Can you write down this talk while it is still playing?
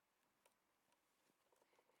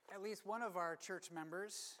at least one of our church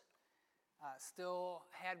members still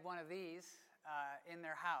had one of these in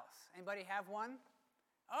their house. Anybody have one?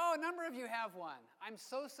 Oh, a number of you have one. I'm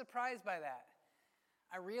so surprised by that.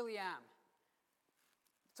 I really am.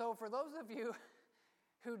 So for those of you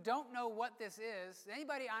who don't know what this is, does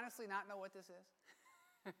anybody honestly not know what this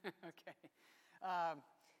is? Okay.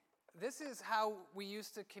 This is how we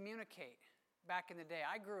used to communicate back in the day.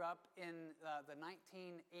 I grew up in the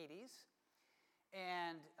 1980s,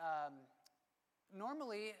 and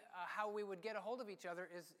normally how we would get a hold of each other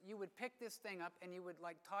is you would pick this thing up and you would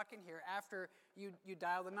talk in here after you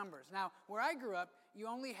dial the numbers. Now, where I grew up, you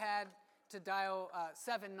only had to dial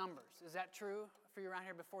 7 numbers. Is that true for you around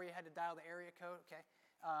here? Before you had to dial the area code? Okay.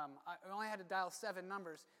 I only had to dial 7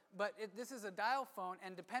 numbers. But this is a dial phone,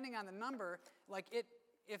 and depending on the number,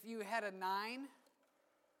 if you had a 9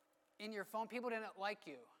 in your phone, people didn't like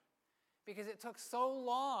you because it took so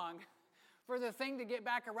long for the thing to get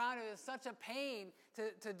back around. It was such a pain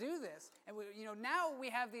to do this. And now we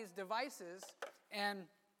have these devices, and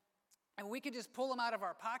we could just pull them out of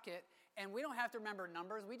our pocket, and we don't have to remember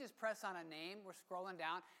numbers. We just press on a name. We're scrolling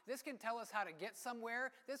down. This can tell us how to get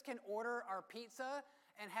somewhere. This can order our pizza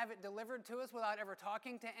and have it delivered to us without ever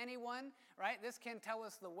talking to anyone, right? This can tell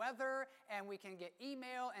us the weather, and we can get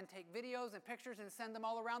email and take videos and pictures and send them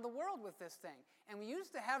all around the world with this thing. And we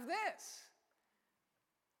used to have this.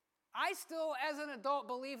 I still, as an adult,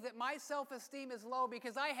 believe that my self-esteem is low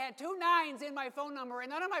because I had 2 9s in my phone number, and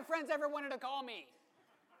none of my friends ever wanted to call me.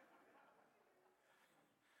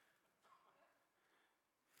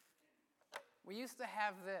 We used to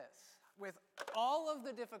have this. With all of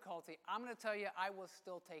the difficulty, I'm going to tell you, I will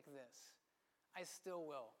still take this. I still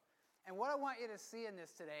will. And what I want you to see in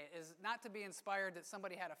this today is not to be inspired that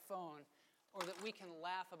somebody had a phone or that we can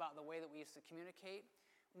laugh about the way that we used to communicate.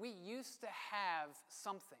 We used to have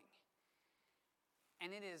something,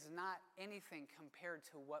 and it is not anything compared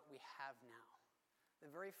to what we have now.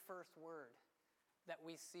 The very first word that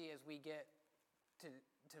we see as we get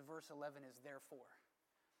to verse 11 is therefore.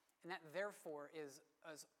 And that therefore is,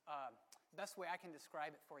 best way I can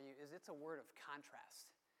describe it for you is it's a word of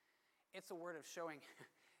contrast. It's a word of showing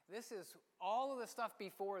this is all of the stuff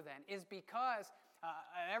before then is because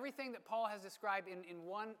everything that Paul has described in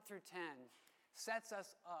 1 through 10 sets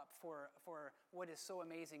us up for what is so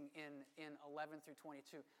amazing in 11 through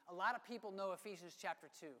 22. A lot of people know Ephesians chapter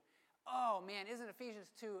 2. Oh man, isn't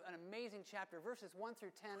Ephesians 2 an amazing chapter? Verses 1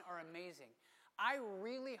 through 10 are amazing. I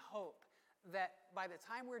really hope that by the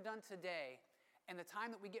time we're done today and the time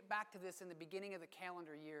that we get back to this in the beginning of the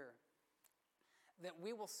calendar year, that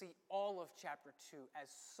we will see all of chapter 2 as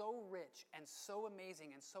so rich and so amazing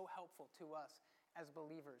and so helpful to us as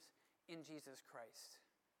believers in Jesus Christ.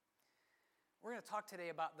 We're going to talk today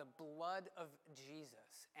about the blood of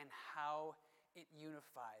Jesus and how it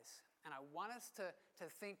unifies. And I want us to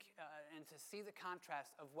think and to see the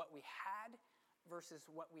contrast of what we had versus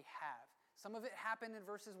what we have. Some of it happened in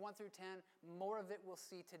verses 1 through 10. More of it we'll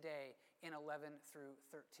see today in 11 through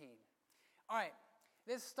 13. All right,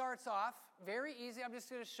 this starts off very easy. I'm just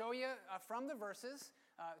going to show you from the verses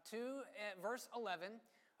to verse 11.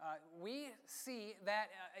 We see that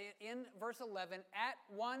in verse 11, at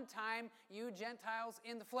one time, you Gentiles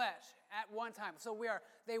in the flesh, at one time. So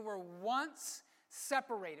they were once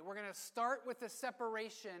separated. We're going to start with the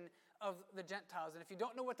separation of the Gentiles. And if you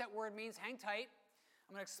don't know what that word means, hang tight.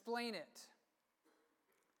 I'm going to explain it.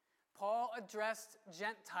 Paul addressed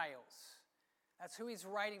Gentiles. That's who he's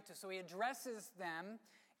writing to. So he addresses them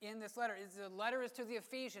in this letter. The letter is to the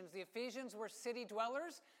Ephesians. The Ephesians were city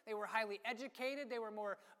dwellers. They were highly educated. They were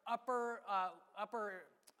more upper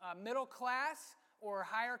middle class or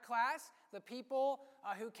higher class. The people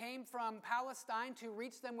who came from Palestine to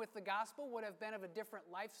reach them with the gospel would have been of a different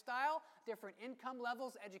lifestyle, different income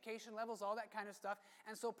levels, education levels, all that kind of stuff.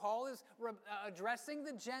 And so Paul is addressing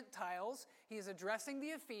the Gentiles, he's addressing the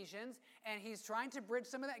Ephesians, and he's trying to bridge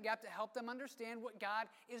some of that gap to help them understand what God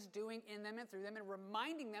is doing in them and through them and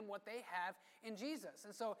reminding them what they have in Jesus.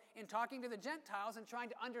 And so in talking to the Gentiles and trying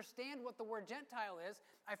to understand what the word Gentile is,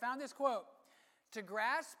 I found this quote. To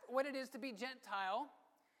grasp what it is to be Gentile,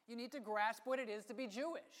 you need to grasp what it is to be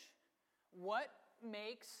Jewish. What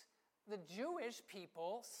makes the Jewish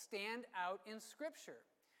people stand out in Scripture?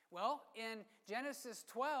 Well, in Genesis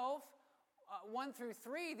 12, 1 through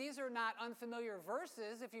 3, these are not unfamiliar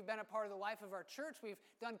verses. If you've been a part of the life of our church, we've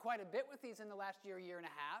done quite a bit with these in the last year and a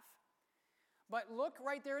half. But look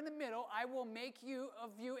right there in the middle. I will make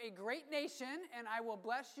of you a great nation, and I will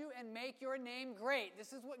bless you and make your name great.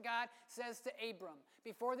 This is what God says to Abram.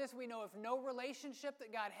 Before this, we know of no relationship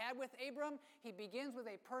that God had with Abram. He begins with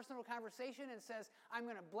a personal conversation and says, I'm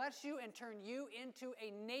going to bless you and turn you into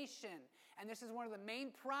a nation. And this is one of the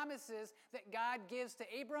main promises that God gives to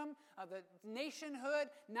Abram, the nationhood,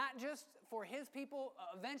 not just for his people,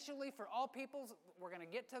 eventually for all peoples. We're going to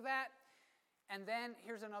get to that. And then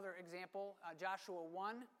here's another example, Joshua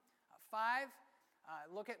 1:5.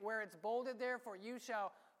 Look at where it's bolded there. For you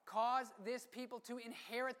shall cause this people to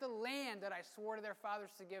inherit the land that I swore to their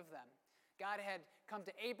fathers to give them. God had come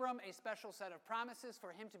to Abram a special set of promises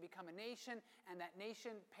for him to become a nation, and that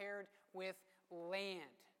nation paired with land.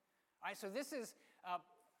 All right, so this is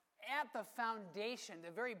at the foundation, the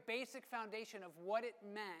very basic foundation of what it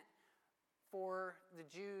meant for the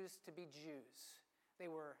Jews to be Jews. They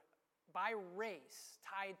were by race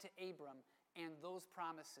tied to Abram and those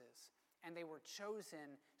promises. And they were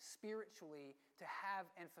chosen spiritually to have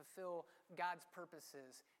and fulfill God's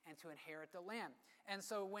purposes and to inherit the land. And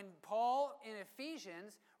so when Paul in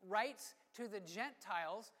Ephesians writes to the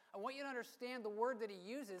Gentiles, I want you to understand the word that he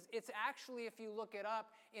uses. It's actually, if you look it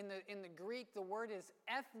up in the Greek, the word is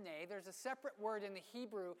ethne. There's a separate word in the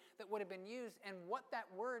Hebrew that would have been used. And what that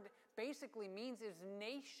word basically means is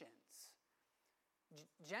nations.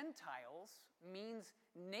 Gentiles means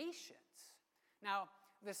nations. Now,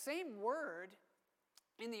 the same word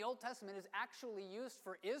in the Old Testament is actually used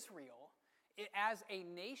for Israel as a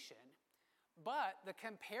nation, but the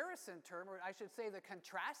comparison term, or I should say the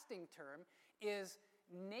contrasting term, is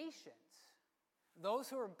nations. Those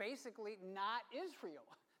who are basically not Israel.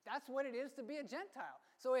 That's what it is to be a Gentile.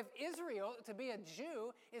 So if Israel, to be a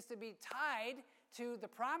Jew, is to be tied to the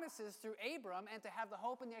promises through Abram and to have the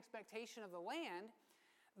hope and the expectation of the land,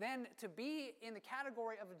 then to be in the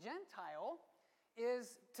category of a Gentile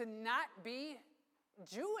is to not be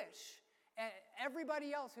Jewish. And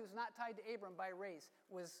everybody else who's not tied to Abram by race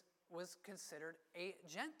was considered a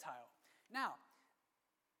Gentile. Now,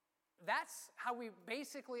 that's how we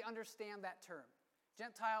basically understand that term.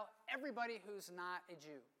 Gentile, everybody who's not a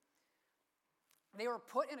Jew. They were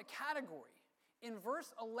put in a category. In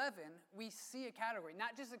verse 11, we see a category,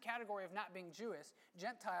 not just a category of not being Jewish.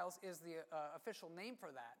 Gentiles is the official name for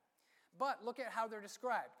that. But look at how they're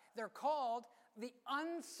described. They're called the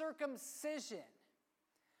uncircumcision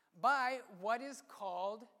by what is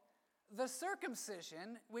called the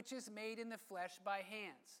circumcision, which is made in the flesh by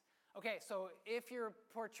hands. Okay, so if you're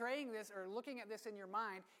portraying this or looking at this in your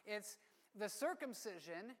mind, it's the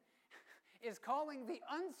circumcision is calling the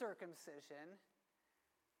uncircumcision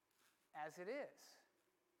as it is.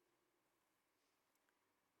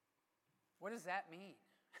 What does that mean?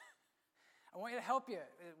 I want you to help you.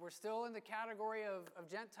 We're still in the category of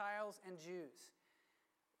Gentiles and Jews.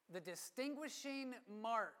 The distinguishing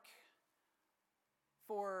mark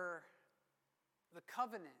for the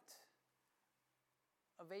covenant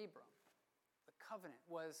of Abram, the covenant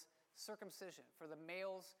was circumcision, for the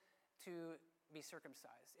males to be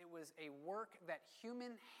circumcised. It was a work that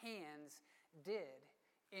human hands did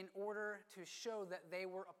in order to show that they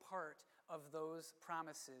were a part of those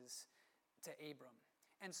promises to Abram.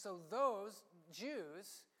 And so those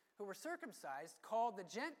Jews who were circumcised called the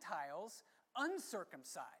Gentiles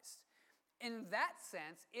uncircumcised. In that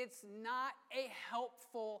sense, it's not a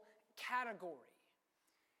helpful category.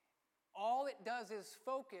 All it does is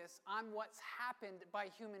focus on what's happened by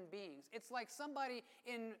human beings. It's like somebody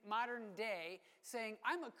in modern day saying,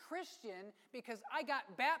 I'm a Christian because I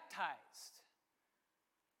got baptized.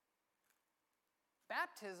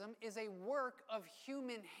 Baptism is a work of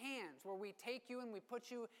human hands where we take you and we put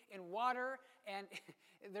you in water, and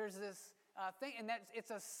there's this thing, and it's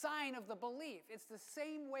a sign of the belief. It's the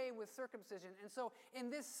same way with circumcision. And so in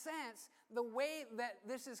this sense, the way that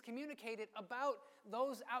this is communicated about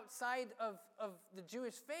those outside of the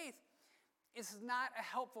Jewish faith is not a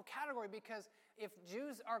helpful category, because if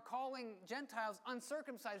Jews are calling Gentiles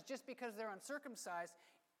uncircumcised just because they're uncircumcised,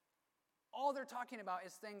 all they're talking about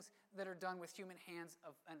is things that are done with human hands,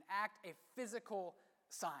 of an act, a physical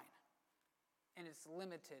sign. And it's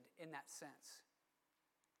limited in that sense.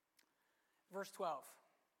 Verse 12.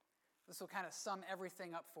 This will kind of sum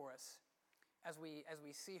everything up for us as we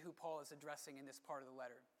see who Paul is addressing in this part of the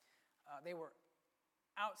letter. They were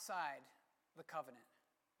outside the covenant.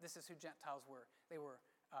 This is who Gentiles were. They were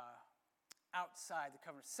outside the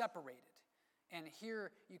covenant, separated. And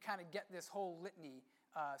here you kind of get this whole litany.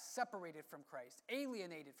 Separated from Christ,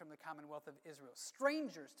 alienated from the commonwealth of Israel,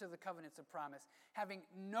 strangers to the covenants of promise, having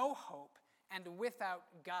no hope and without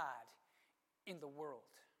God in the world.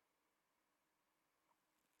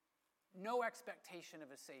 no expectation of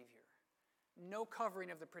a Savior, no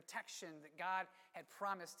covering of the protection that God had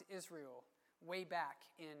promised to Israel way back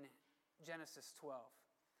in Genesis 12.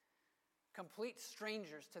 Complete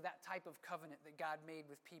strangers to that type of covenant that God made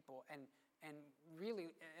with people. And really,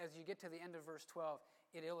 as you get to the end of verse 12,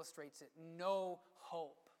 it illustrates it. No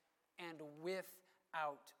hope and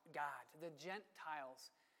without God. The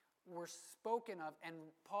Gentiles were spoken of, and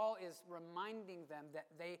Paul is reminding them that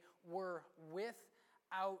they were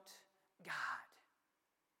without God.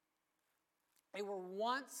 They were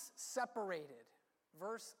once separated.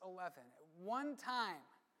 Verse 11. At one time,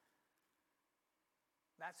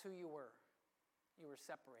 that's who you were. You were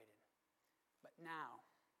separated. But now,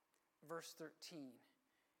 verse 13,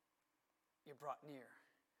 you're brought near.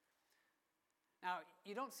 Now,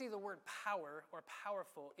 you don't see the word power or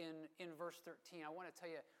powerful in verse 13. I want to tell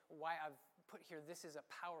you why I've put here this is a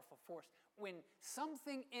powerful force. When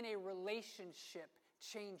something in a relationship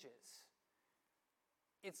changes,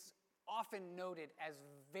 it's often noted as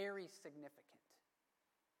very significant.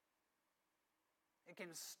 It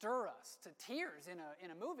can stir us to tears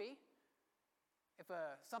in a movie. If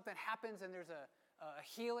something happens and there's a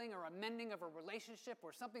healing or a mending of a relationship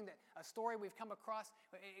or something a story we've come across,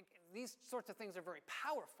 these sorts of things are very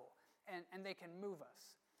powerful and they can move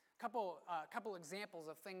us. Couple examples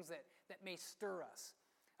of things that may stir us.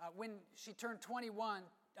 When she turned 21,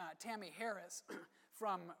 Tammy Harris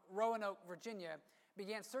from Roanoke, Virginia,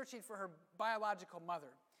 began searching for her biological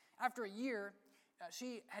mother. After a year,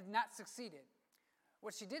 she had not succeeded.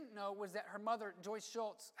 What she didn't know was that her mother, Joyce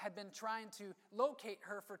Schultz, had been trying to locate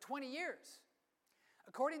her for 20 years.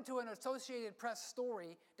 According to an Associated Press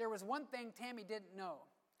story, there was one thing Tammy didn't know.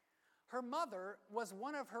 Her mother was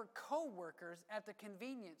one of her co-workers at the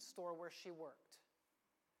convenience store where she worked.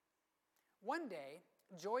 One day,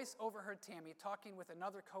 Joyce overheard Tammy talking with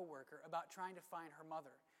another co-worker about trying to find her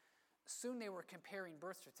mother. Soon they were comparing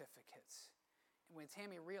birth certificates. And when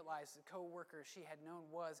Tammy realized the co-worker she had known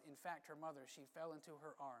was, in fact, her mother, she fell into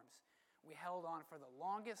her arms. We held on for the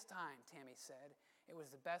longest time, Tammy said. It was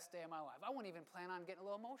the best day of my life. I wouldn't even plan on getting a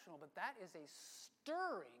little emotional, but that is a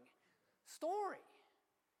stirring story.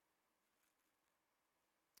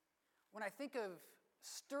 When I think of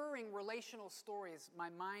stirring relational stories, my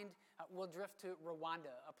mind will drift to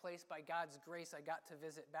Rwanda, a place by God's grace I got to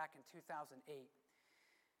visit back in 2008.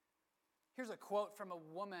 Here's a quote from a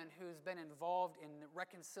woman who's been involved in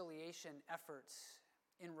reconciliation efforts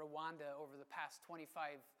in Rwanda over the past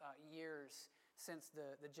 25 years since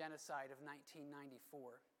the genocide of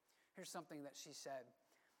 1994. Here's something that she said.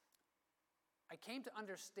 I came to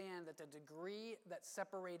understand that the degree that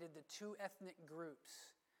separated the two ethnic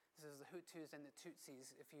groups, this is the Hutus and the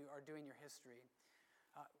Tutsis if you are doing your history,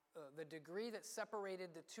 the degree that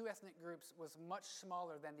separated the two ethnic groups was much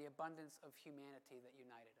smaller than the abundance of humanity that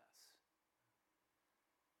united us.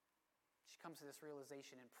 She comes to this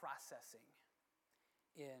realization in processing,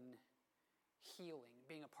 in healing,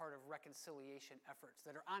 being a part of reconciliation efforts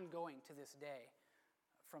that are ongoing to this day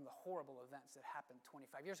from the horrible events that happened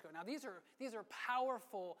 25 years ago. Now, these are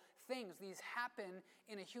powerful things. These happen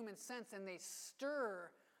in a human sense, and they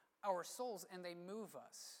stir our souls, and they move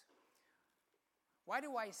us. Why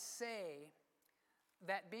do I say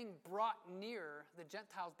that being brought near, the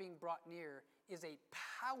Gentiles being brought near, is a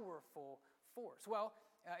powerful force? Well,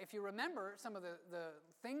 if you remember some of the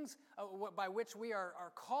things by which we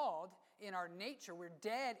are called in our nature, we're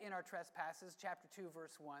dead in our trespasses, chapter 2,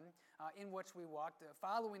 verse 1, in which we walked,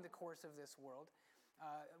 following the course of this world.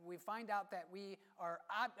 We find out that we are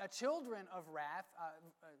children of wrath,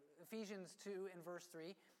 Ephesians 2 and verse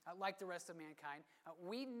 3, like the rest of mankind.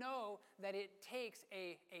 We know that it takes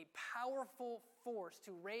a powerful force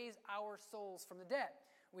to raise our souls from the dead.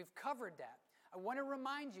 We've covered that. I want to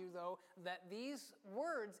remind you, though, that these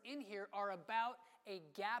words in here are about a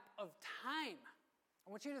gap of time. I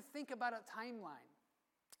want you to think about a timeline.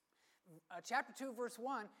 Chapter 2, verse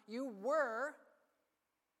 1, you were,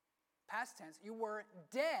 past tense, you were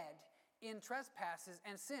dead in trespasses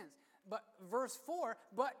and sins. But verse 4,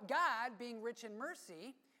 but God, being rich in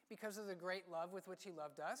mercy, because of the great love with which he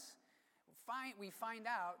loved us, we find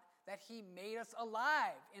out that he made us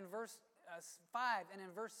alive. In verse 5 and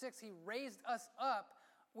in verse 6, he raised us up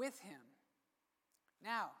with him.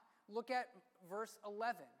 Now, look at verse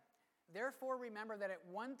 11. Therefore, remember that at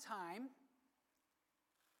one time,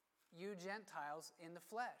 you Gentiles in the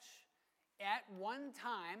flesh. At one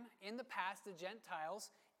time in the past, the Gentiles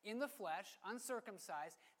in the flesh,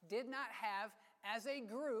 uncircumcised, did not have, as a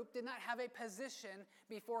group, did not have a position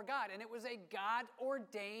before God. And it was a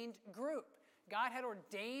God-ordained group. God had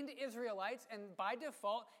ordained Israelites, and by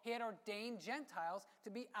default, he had ordained Gentiles to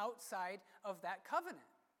be outside of that covenant.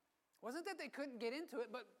 Wasn't that they couldn't get into it,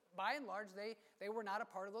 but by and large, they were not a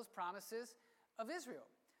part of those promises of Israel.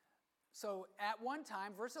 So at one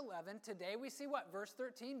time, verse 11, today we see what? Verse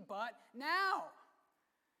 13, but now.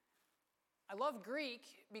 I love Greek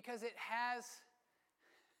because it has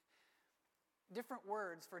different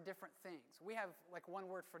words for different things. We have like one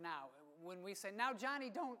word for now. When we say, now Johnny,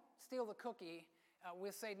 don't steal the cookie,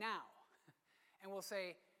 we'll say now. And we'll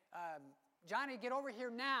say, Johnny, get over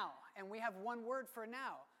here now. And we have one word for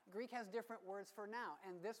now. Greek has different words for now.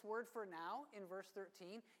 And this word for now in verse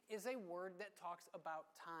 13 is a word that talks about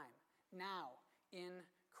time. Now in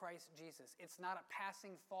Christ Jesus. It's not a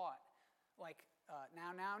passing thought like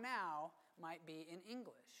now might be in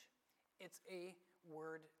English. It's a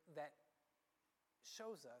word that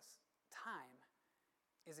shows us time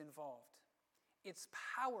is involved. It's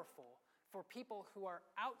powerful for people who are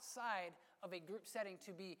outside of a group setting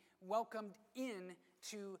to be welcomed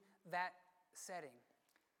into that setting.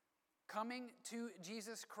 Coming to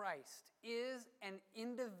Jesus Christ is an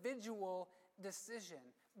individual decision,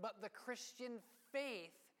 but the Christian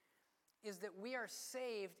faith is that we are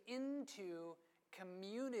saved into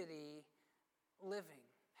community living.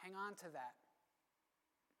 Hang on to that.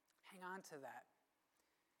 Hang on to that.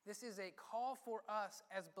 This is a call for us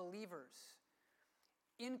as believers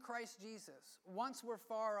in Christ Jesus. Once we're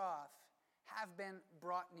far off, have been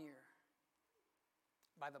brought near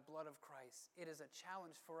by the blood of Christ. It is a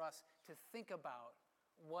challenge for us to think about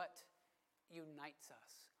what unites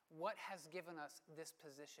us. What has given us this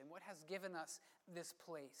position? What has given us this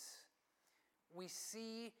place? We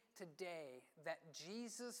see today that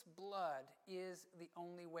Jesus' blood is the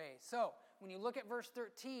only way. So, when you look at verse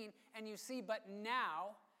 13 and you see, but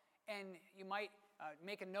now, and you might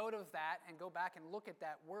make a note of that and go back and look at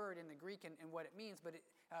that word in the Greek and what it means, but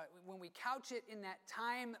when we couch it in that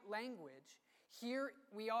time language, here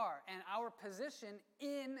we are, and our position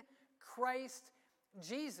in Christ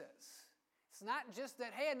Jesus. It's not just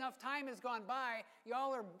that, hey, enough time has gone by,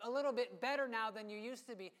 y'all are a little bit better now than you used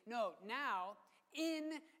to be. No, now,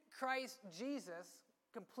 in Christ Jesus,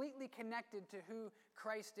 completely connected to who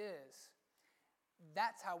Christ is,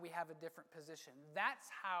 that's how we have a different position. That's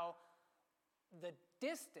how the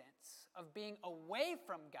distance of being away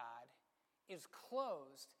from God is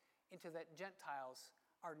closed into that Gentiles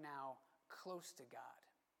are now close to God.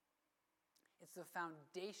 It's the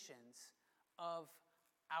foundations of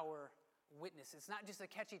our witness. It's not just a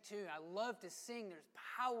catchy tune. I love to sing. There's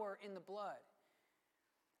power in the blood.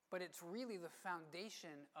 But it's really the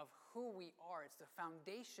foundation of who we are. It's the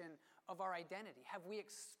foundation of our identity. Have we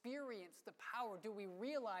experienced the power? Do we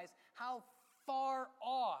realize how far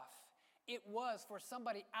off it was for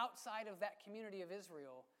somebody outside of that community of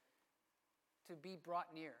Israel to be brought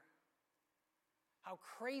near? How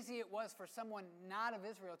crazy it was for someone not of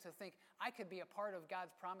Israel to think, I could be a part of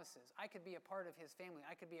God's promises. I could be a part of his family.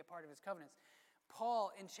 I could be a part of his covenants.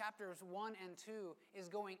 Paul, in chapters 1 and 2, is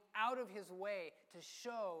going out of his way to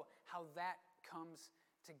show how that comes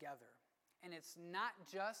together. And it's not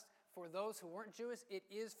just for those who weren't Jewish, it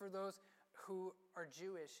is for those who are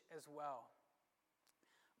Jewish as well.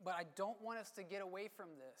 But I don't want us to get away from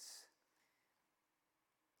this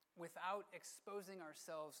without exposing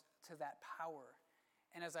ourselves to that power.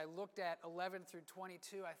 And as I looked at 11 through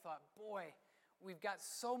 22, I thought, boy, we've got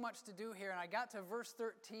so much to do here. And I got to verse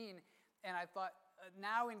 13, and I thought,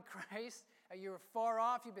 now in Christ, you're far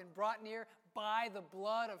off, you've been brought near by the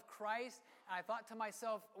blood of Christ. And I thought to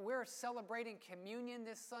myself, we're celebrating communion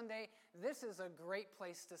this Sunday. This is a great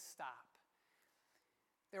place to stop.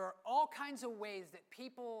 There are all kinds of ways that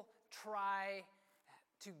people try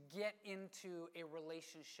to get into a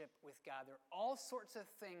relationship with God. There are all sorts of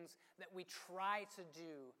things that we try to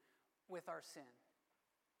do with our sin.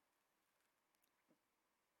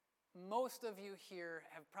 Most of you here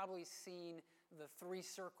have probably seen the 3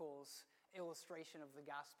 circles illustration of the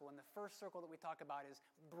gospel. And the first circle that we talk about is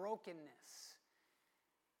brokenness.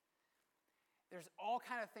 There's all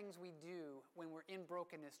kind of things we do when we're in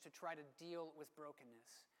brokenness to try to deal with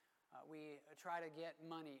brokenness. We try to get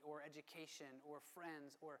money or education or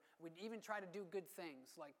friends, or we even try to do good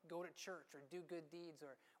things like go to church or do good deeds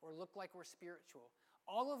or look like we're spiritual.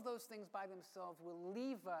 All of those things by themselves will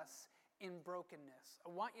leave us in brokenness. I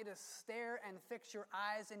want you to stare and fix your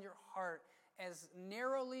eyes and your heart as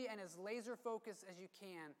narrowly and as laser focused as you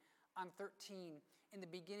can on 13 in the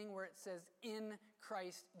beginning where it says in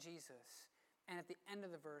Christ Jesus. And at the end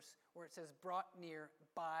of the verse where it says, brought near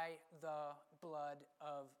by the blood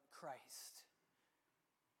of Christ.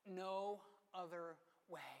 No other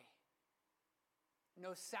way.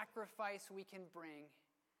 No sacrifice we can bring.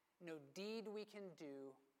 No deed we can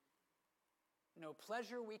do. No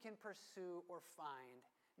pleasure we can pursue or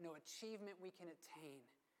find. no achievement we can attain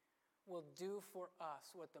will do for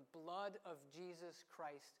us what the blood of Jesus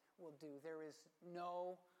Christ will do. There is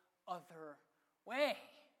no other way.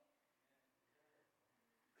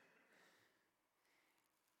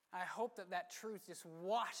 I hope that truth just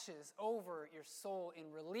washes over your soul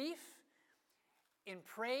in relief, in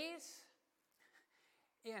praise,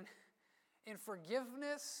 in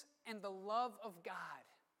forgiveness, and the love of God.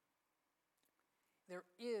 There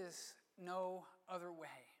is no other way.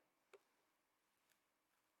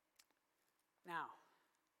 Now,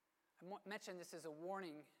 I mentioned this as a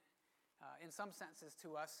warning in some senses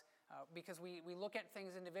to us because we look at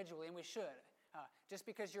things individually, and we should. Just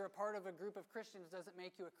because you're a part of a group of Christians doesn't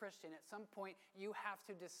make you a Christian. At some point, you have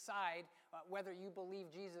to decide whether you believe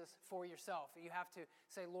Jesus for yourself. You have to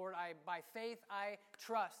say, Lord, by faith, I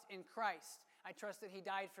trust in Christ. I trust that he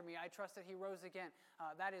died for me. I trust that he rose again.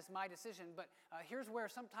 That is my decision. But here's where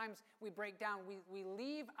sometimes we break down. We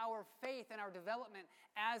leave our faith and our development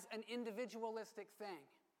as an individualistic thing.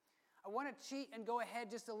 I want to cheat and go ahead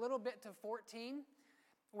just a little bit to 14,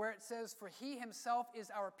 where it says, for he himself is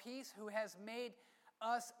our peace, who has made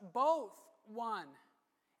us both one,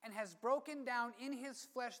 and has broken down in his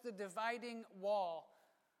flesh the dividing wall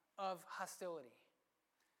of hostility.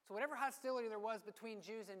 So whatever hostility there was between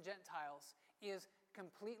Jews and Gentiles is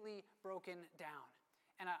completely broken down.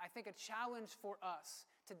 And I think a challenge for us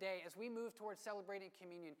today as we move towards celebrating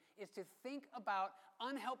communion is to think about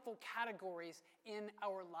unhelpful categories in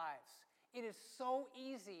our lives. It is so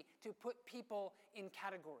easy to put people in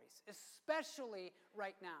categories, especially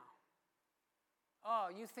right now. Oh,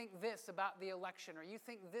 you think this about the election, or you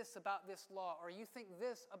think this about this law, or you think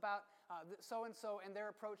this about so-and-so and their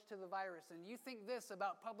approach to the virus, and you think this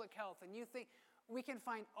about public health, and you think... We can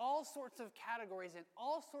find all sorts of categories and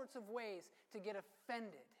all sorts of ways to get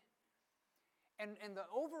offended. And the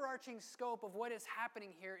overarching scope of what is happening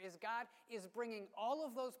here is God is bringing all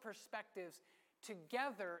of those perspectives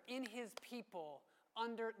together in his people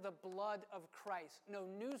under the blood of Christ. No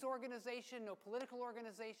news organization, no political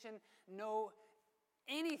organization, no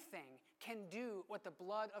anything can do what the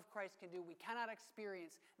blood of Christ can do. We cannot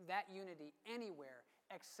experience that unity anywhere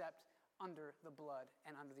except under the blood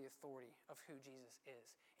and under the authority of who Jesus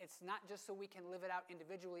is. It's not just so we can live it out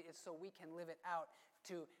individually, it's so we can live it out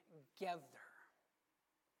together.